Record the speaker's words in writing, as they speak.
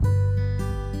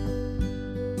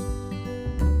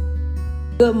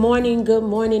Good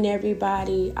morning,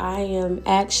 everybody. I am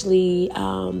actually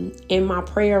in my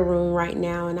prayer room right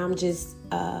now, and I'm just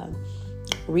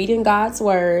reading God's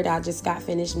word. I just got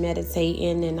finished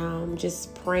meditating, and I'm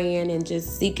just praying and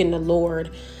just seeking the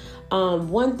Lord.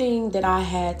 One thing that I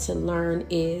had to learn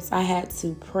is I had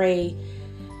to pray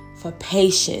for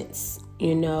patience.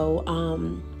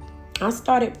 I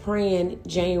started praying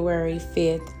January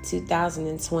 5th,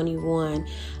 2021.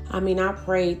 I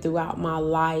prayed throughout my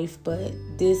life, but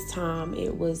this time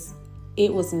it was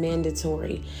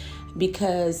mandatory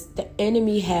because the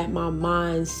enemy had my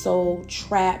mind so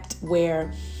trapped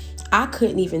where I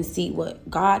couldn't even see what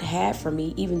God had for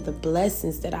me, even the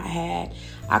blessings that I had.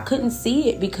 I couldn't see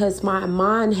it because my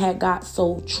mind had got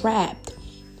so trapped.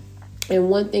 And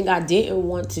one thing I didn't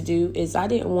want to do is I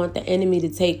didn't want the enemy to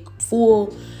take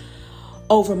full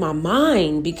over my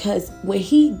mind, because when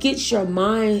he gets your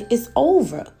mind, it's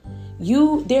over.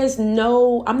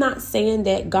 I'm not saying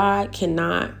that God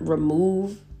cannot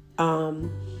remove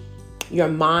your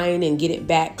mind and get it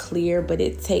back clear, but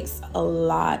it takes a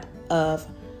lot of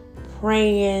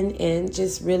praying and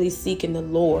just really seeking the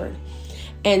Lord.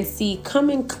 And see,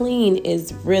 coming clean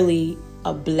is really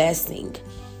a blessing.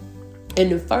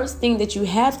 And the first thing that you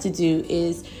have to do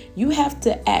is you have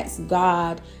to ask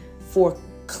God for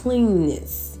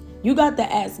cleanness. You got to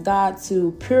ask God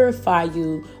to purify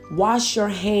you, wash your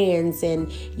hands and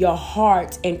your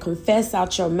heart, and confess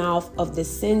out your mouth of the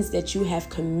sins that you have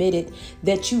committed,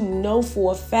 that you know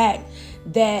for a fact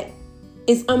that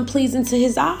is unpleasing to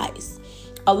his eyes.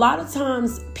 A lot of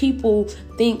times people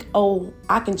think, oh,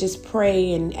 I can just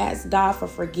pray and ask God for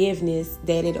forgiveness,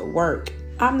 that it'll work.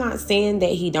 I'm not saying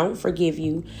that he don't forgive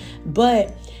you,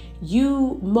 but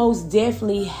you most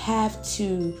definitely have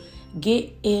to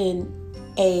get in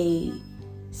a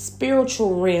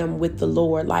spiritual realm with the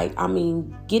Lord.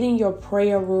 Get in your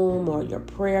prayer room or your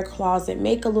prayer closet.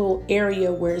 Make a little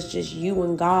area where it's just you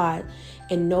and God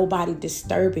and nobody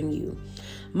disturbing you.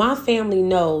 My family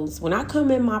knows when I come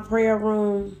in my prayer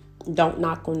room, don't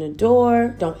knock on the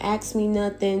door, don't ask me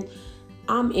nothing.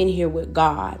 I'm in here with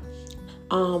God.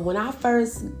 When I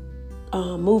first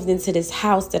moved into this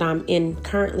house that I'm in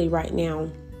currently right now,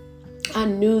 I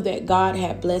knew that God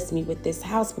had blessed me with this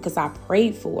house because I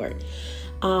prayed for it.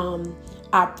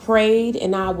 I prayed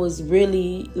and I was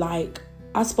really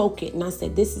I spoke it and I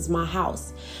said, this is my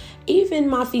house. Even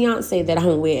my fiance that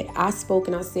I'm with, I spoke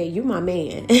and I said, you're my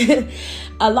man.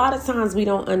 A lot of times we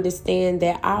don't understand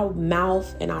that our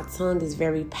mouth and our tongue is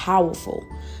very powerful.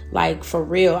 For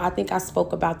real. I think I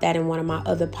spoke about that in one of my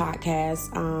other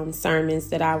podcast sermons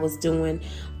that I was doing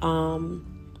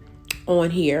on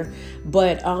here.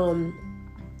 But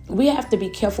we have to be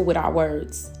careful with our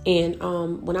words. And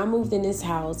when I moved in this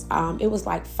house, it was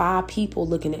 5 people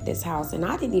looking at this house, and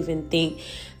I didn't even think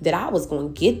that I was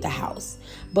going to get the house.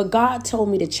 But God told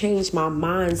me to change my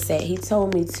mindset. He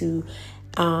told me to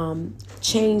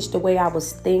change the way I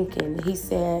was thinking. He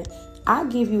said, I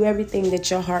give you everything that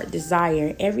your heart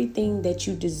desire. Everything that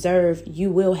you deserve,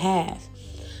 you will have.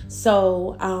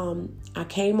 So I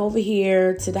came over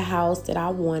here to the house that I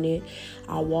wanted.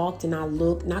 I walked and I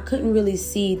looked and I couldn't really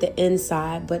see the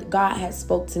inside, but God had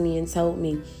spoke to me and told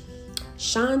me,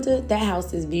 Shonda, that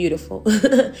house is beautiful.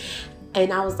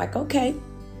 And I was like, okay.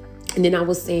 And then I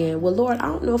was saying, well, Lord, I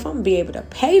don't know if I'm going to be able to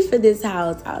pay for this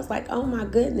house. I was like, oh my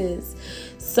goodness.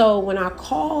 So when I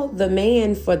called the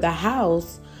man for the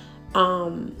house,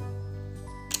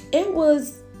 it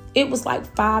was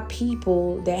 5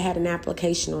 people that had an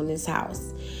application on this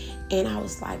house. And I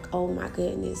was like, oh my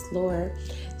goodness, Lord.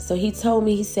 So he told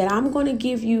me, he said, I'm going to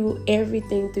give you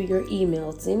everything through your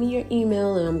email. Send me your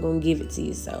email and I'm going to give it to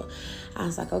you. So I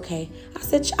was like, okay. I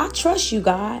said, I trust you,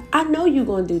 God. I know you're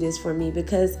going to do this for me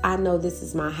because I know this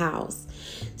is my house.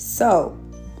 So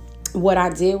what I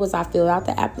did was I filled out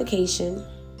the application.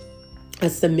 I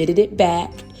submitted it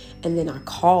back. And then I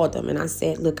called him and I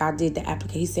said, look, I did the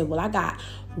application. He said, well, I got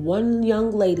one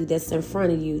young lady that's in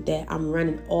front of you that I'm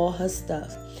running all her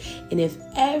stuff. And if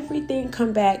everything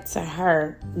come back to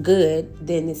her good,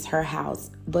 then it's her house.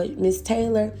 But Miss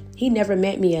Taylor, he never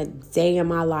met me a day in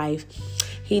my life.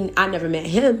 I never met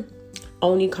him.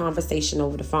 Only conversation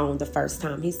over the phone the first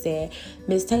time. He said,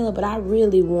 Miss Taylor, but I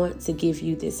really want to give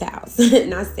you this house.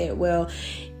 And I said, well,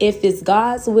 if it's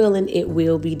God's will and it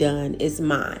will be done, it's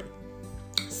mine.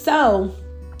 So,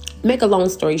 make a long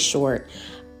story short,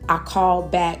 I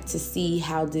called back to see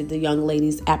how did the young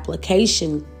lady's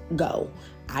application go.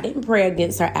 I didn't pray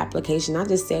against her application. I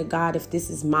just said, God, if this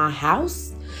is my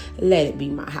house, let it be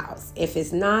my house. If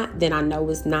it's not, then I know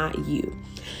it's not you.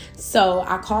 So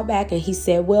I called back and he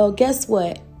said, well, guess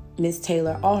what? Miss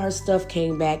Taylor, all her stuff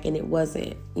came back and it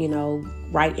wasn't,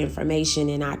 right information,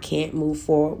 and I can't move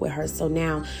forward with her. So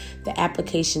now the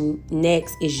application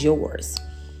next is yours.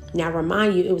 Now,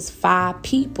 remind you, it was 5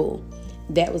 people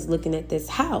that was looking at this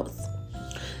house.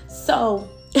 So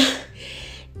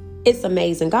it's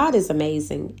amazing. God is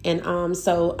amazing.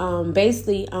 And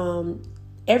basically,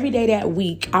 every day that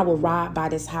week, I would ride by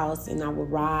this house, and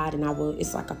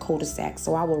it's like a cul-de-sac.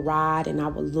 So I would ride and I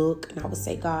would look and I would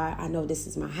say, God, I know this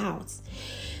is my house.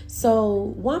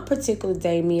 So one particular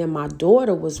day, me and my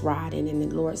daughter was riding, and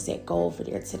the Lord said, go over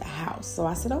there to the house. So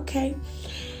I said, okay.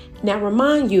 Now,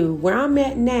 remind you, where I'm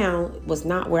at now was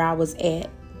not where I was at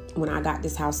when I got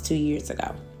this house 2 years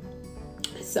ago.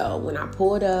 So when I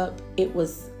pulled up, it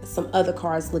was some other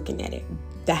cars looking at it,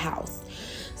 the house.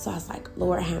 So I was like,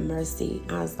 Lord, have mercy.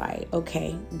 I was like,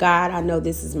 okay, God, I know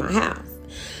this is my house.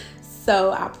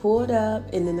 So I pulled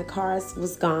up, and then the cars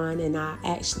was gone, and I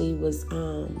actually was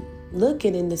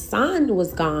looking, and the sign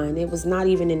was gone. It was not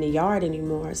even in the yard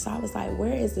anymore. So I was like,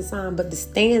 where is the sign? But the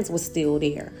stands was still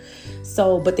there.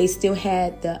 So, but they still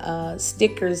had the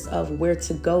stickers of where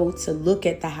to go to look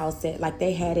at the house at. Like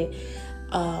they had it.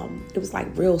 It was like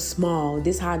real small.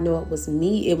 This is how I know it was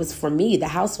me. It was for me. The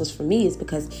house was for me. Is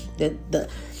because the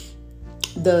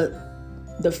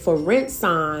for rent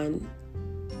sign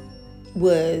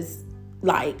was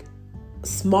like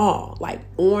small, like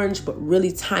orange, but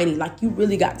really tiny. Like you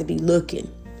really got to be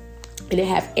looking, and it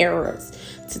have arrows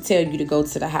to tell you to go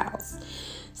to the house.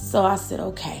 So I said,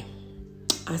 okay.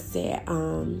 I said,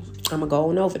 I'm gonna go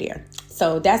on over there.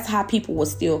 So that's how people were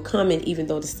still coming, even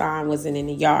though the sign wasn't in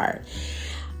the yard.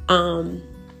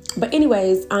 But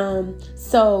anyways,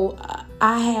 so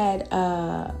I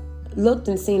had looked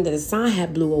and seen that the sign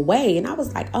had blew away, and I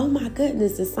was like, oh my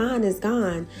goodness, the sign is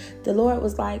gone. The Lord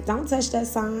was like, don't touch that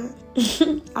sign.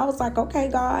 I was like, okay,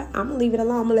 God, I'm gonna leave it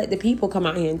alone. I'm gonna let the people come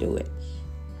out here and do it.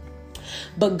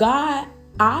 But God,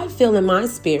 I feel in my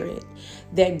spirit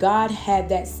that God had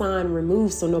that sign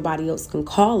removed so nobody else can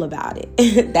call about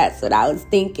it. That's what I was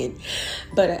thinking.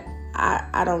 But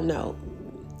I don't know.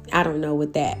 I don't know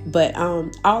with that. But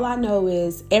all I know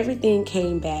is everything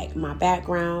came back. My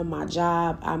background, my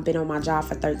job. I've been on my job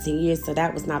for 13 years, so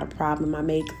that was not a problem. I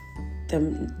make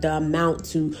the amount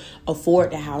to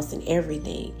afford the house and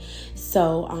everything.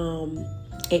 So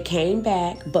it came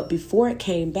back. But before it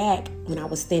came back, when I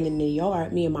was standing in the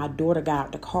yard, me and my daughter got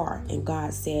out the car, and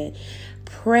God said,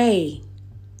 pray,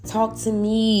 talk to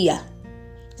me.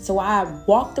 So I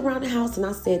walked around the house, and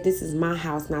I said, this is my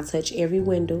house. And I touched every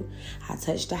window. I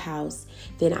touched the house.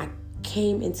 Then I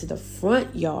came into the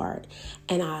front yard,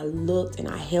 and I looked, and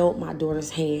I held my daughter's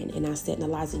hand, and I said,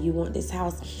 Eliza, you want this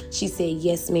house? She said,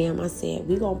 yes, ma'am. I said,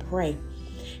 we're going to pray.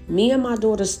 Me and my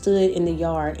daughter stood in the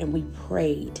yard, and we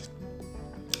prayed.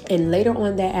 And later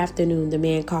on that afternoon, the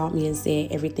man called me and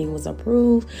said everything was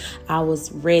approved. I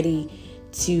was ready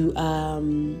to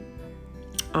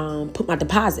put my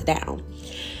deposit down.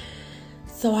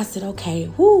 So I said, okay,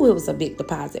 it was a big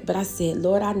deposit. But I said,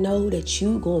 Lord, I know that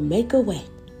you gonna make a way.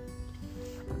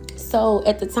 So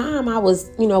at the time I was,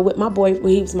 with my boy,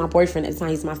 he was my boyfriend at the time.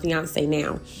 He's my fiance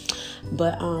now.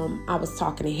 But I was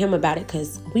talking to him about it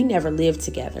because we never lived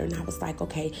together. And I was like,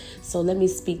 okay, so let me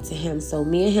speak to him. So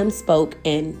me and him spoke,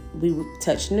 and we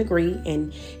touched and agreed.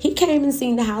 And he came and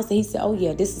seen the house, and he said, oh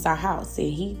yeah, this is our house.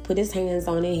 And he put his hands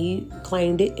on it. He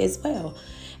claimed it as well.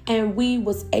 And we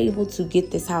was able to get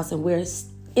this house, and we're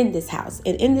in this house.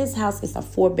 And in this house, it's a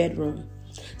 4-bedroom.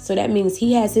 So that means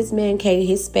he has his man cave,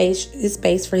 his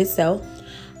space for himself.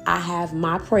 I have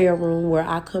my prayer room where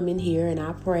I come in here and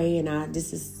I pray, and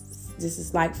this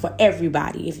is like for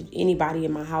everybody. If anybody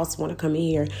in my house want to come in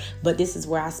here, but this is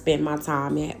where I spend my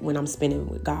time at when I'm spending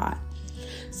with God.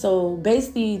 So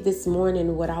basically this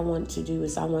morning, what I want to do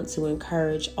is I want to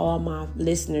encourage all my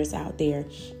listeners out there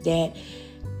that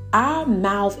our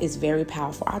mouth is very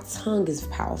powerful. Our tongue is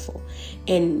powerful.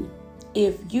 And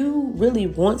if you really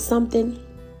want something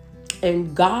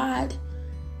and God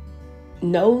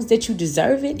knows that you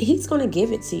deserve it, he's going to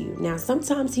give it to you. Now,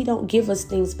 sometimes he don't give us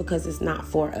things because it's not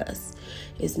for us.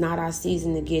 It's not our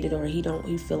season to get it, or he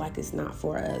feel like it's not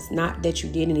for us. Not that you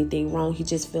did anything wrong. He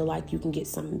just feel like you can get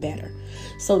something better.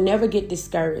 So never get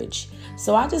discouraged.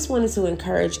 So I just wanted to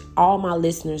encourage all my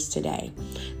listeners today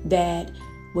that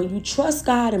when you trust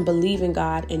God and believe in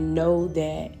God and know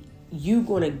that you're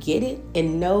going to get it,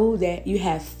 and know that you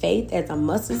have faith as a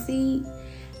mustard seed,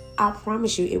 I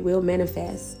promise you it will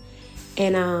manifest.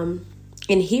 And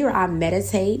here I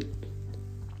meditate,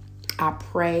 I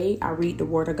pray, I read the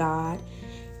word of God,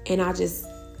 and I just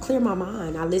clear my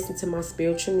mind. I listen to my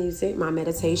spiritual music, my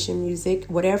meditation music,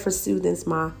 whatever soothes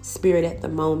my spirit at the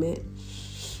moment.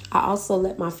 I also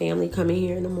let my family come in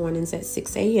here in the mornings at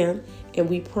 6 a.m. and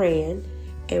we praying.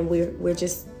 And we're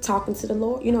just talking to the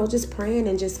Lord, just praying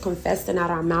and just confessing out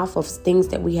our mouth of things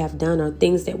that we have done or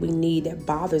things that we need that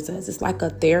bothers us. It's like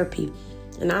a therapy.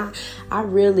 And I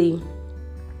really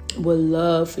would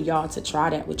love for y'all to try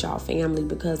that with y'all family,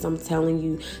 because I'm telling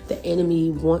you, the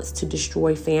enemy wants to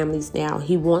destroy families now.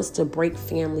 He wants to break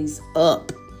families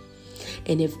up.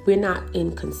 And if we're not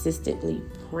inconsistently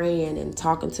praying and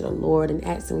talking to the Lord and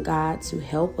asking God to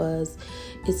help us,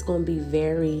 it's going to be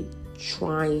very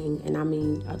trying, and I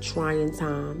mean a trying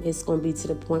time. It's going to be to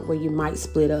the point where you might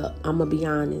split up. I'm going to be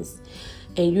honest.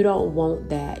 And you don't want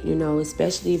that,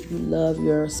 especially if you love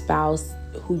your spouse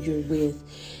who you're with.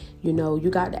 You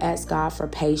got to ask God for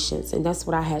patience. And that's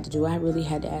what I had to do. I really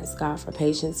had to ask God for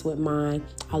patience with mine.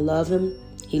 I love him.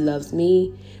 He loves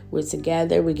me. We're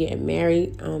together. We're getting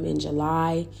married in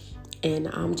July. And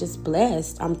I'm just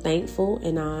blessed. I'm thankful.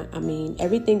 And I mean,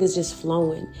 everything is just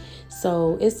flowing.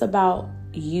 So it's about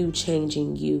you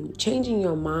changing your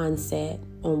mindset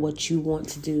on what you want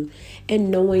to do and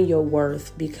knowing your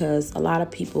worth, because a lot of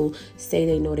people say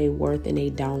they know their worth and they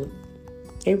don't.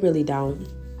 They really don't.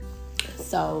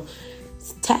 So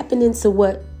tapping into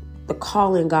what the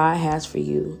calling God has for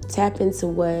you, tap into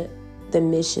what the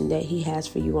mission that he has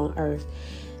for you on earth.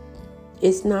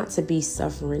 It's not to be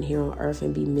suffering here on earth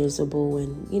and be miserable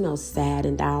and, sad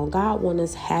and down. God wants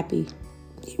us happy.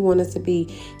 He wants us to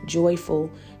be joyful.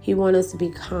 He wants us to be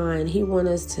kind. He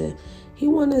wants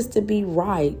us to be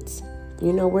right.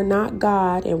 We're not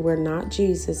God and we're not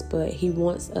Jesus, but he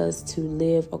wants us to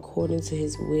live according to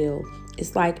his will.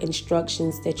 It's like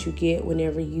instructions that you get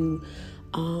whenever you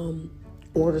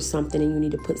order something and you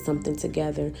need to put something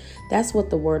together. That's what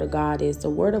the word of God is. The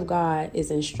word of God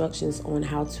is instructions on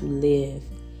how to live.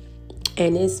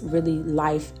 And it's really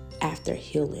life after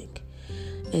healing.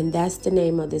 And that's the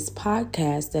name of this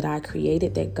podcast that I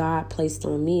created, that God placed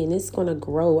on me. And it's going to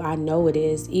grow. I know it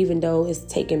is, even though it's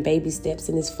taking baby steps,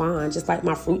 and it's fine. Just like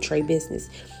my fruit tray business.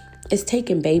 It's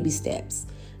taking baby steps.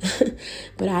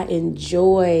 But I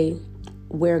enjoy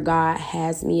where God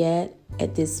has me at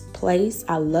this place.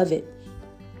 I love it.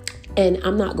 And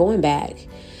I'm not going back.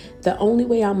 The only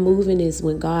way I'm moving is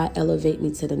when God elevates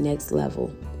me to the next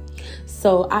level.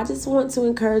 So I just want to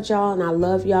encourage y'all, and I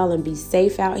love y'all, and be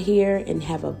safe out here and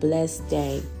have a blessed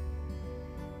day.